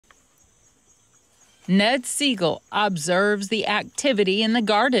Ned Siegel observes the activity in the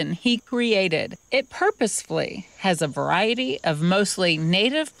garden he created. It purposefully has a variety of mostly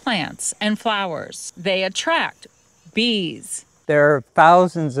native plants and flowers. They attract bees. There are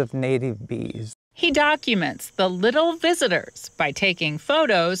thousands of native bees. He documents the little visitors by taking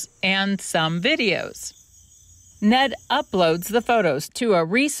photos and some videos. Ned uploads the photos to a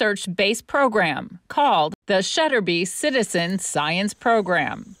research-based program called the Shutterbee Citizen Science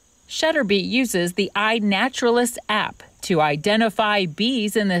Program. Shutterbee uses the iNaturalist app to identify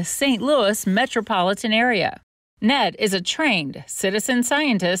bees in the St. Louis metropolitan area. Ned is a trained citizen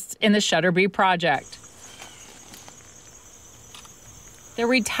scientist in the Shutterbee Project. The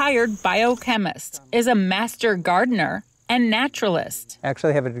retired biochemist is a master gardener and naturalist. I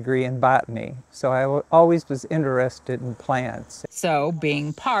actually have a degree in botany, so I always was interested in plants. So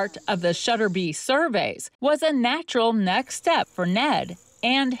being part of the Shutterbee surveys was a natural next step for Ned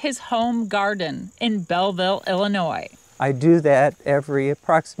and his home garden in Belleville, Illinois. I do that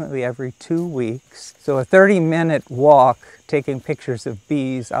approximately every 2 weeks. So a 30-minute walk taking pictures of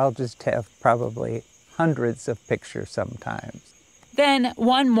bees, I'll just have probably hundreds of pictures sometimes. Then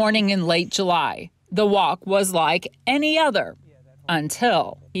one morning in late July, the walk was like any other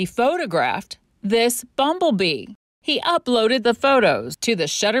until he photographed this bumblebee. He uploaded the photos to the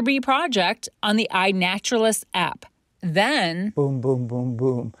Shutterbee Project on the iNaturalist app. Then, boom, boom, boom,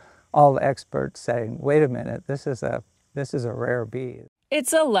 boom. All the experts saying, wait a minute, this is a rare bee.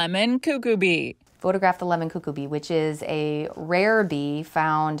 It's a lemon cuckoo bee. Photographed the lemon cuckoo bee, which is a rare bee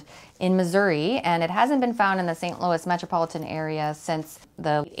found in Missouri, and it hasn't been found in the St. Louis metropolitan area since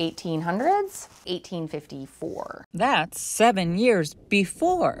the 1800s, 1854. That's 7 years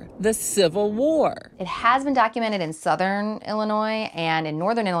before the Civil War. It has been documented in southern Illinois and in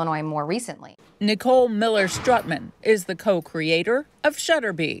northern Illinois more recently. Nicole Miller-Struttmann is the co-creator of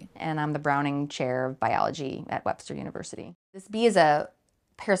Shutterbee. And I'm the Browning Chair of Biology at Webster University. This bee is a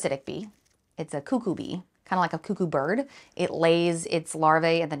parasitic bee. It's a cuckoo bee, kind of like a cuckoo bird. It lays its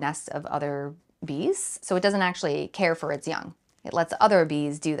larvae in the nests of other bees, so it doesn't actually care for its young. It lets other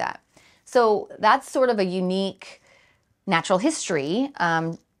bees do that. So that's sort of a unique natural history,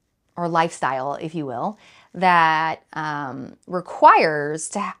 or lifestyle, if you will, that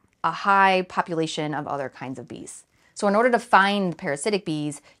requires a high population of other kinds of bees. So in order to find parasitic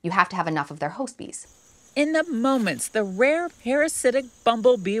bees, you have to have enough of their host bees. In the moments the rare parasitic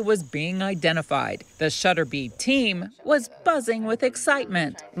bumblebee was being identified, the Shutterbee team was buzzing with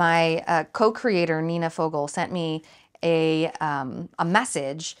excitement. My co-creator, Nina Fogel, sent me a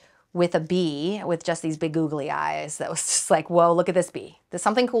message with a bee with just these big googly eyes that was just like, whoa, look at this bee. There's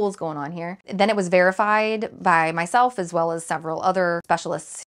something cool is going on here. Then it was verified by myself as well as several other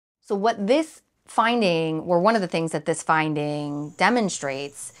specialists. So what this finding, or one of the things that this finding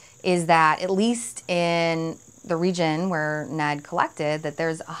demonstrates, is that at least in the region where Ned collected, that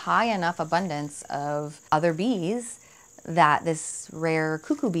there's a high enough abundance of other bees that this rare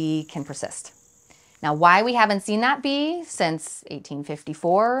cuckoo bee can persist. Now, why we haven't seen that bee since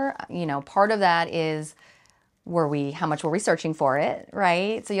 1854, part of that is how much were we searching for it,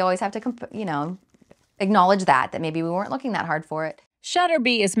 right? So you always have to, acknowledge that maybe we weren't looking that hard for it.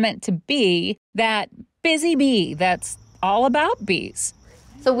 Shutterbee is meant to be that busy bee that's all about bees.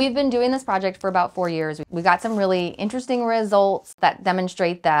 So we've been doing this project for about 4 years. We got some really interesting results that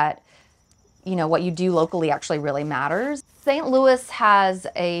demonstrate that, what you do locally actually really matters. St. Louis has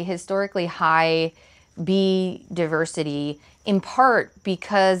a historically high bee diversity, in part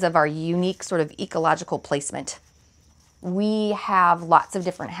because of our unique sort of ecological placement. We have lots of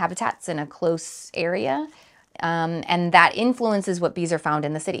different habitats in a close area, and that influences what bees are found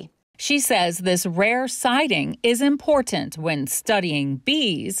in the city. She says this rare sighting is important when studying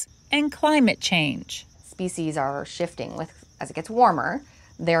bees and climate change. Species are shifting as it gets warmer.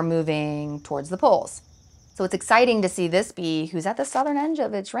 They're moving towards the poles. So it's exciting to see this bee, who's at the southern edge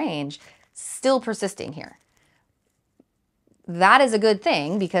of its range, still persisting here. That is a good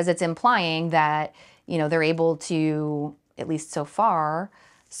thing because it's implying that, they're able to, at least so far,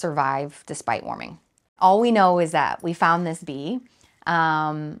 survive despite warming. All we know is that we found this bee,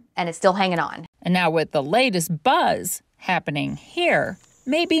 and it's still hanging on. And now with the latest buzz happening here,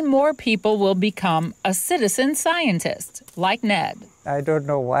 maybe more people will become a citizen scientist like Ned. I don't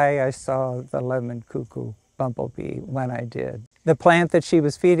know why I saw the lemon cuckoo bumblebee when I did. The plant that she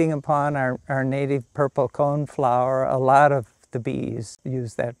was feeding upon, our native purple coneflower, a lot of the bees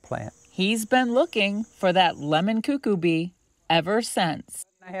use that plant. He's been looking for that lemon cuckoo bee ever since.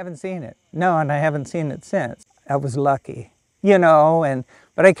 I haven't seen it. No, and I haven't seen it since. I was lucky.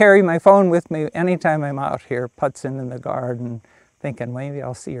 But I carry my phone with me anytime I'm out here putzing in the garden, thinking maybe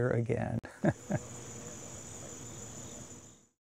I'll see her again.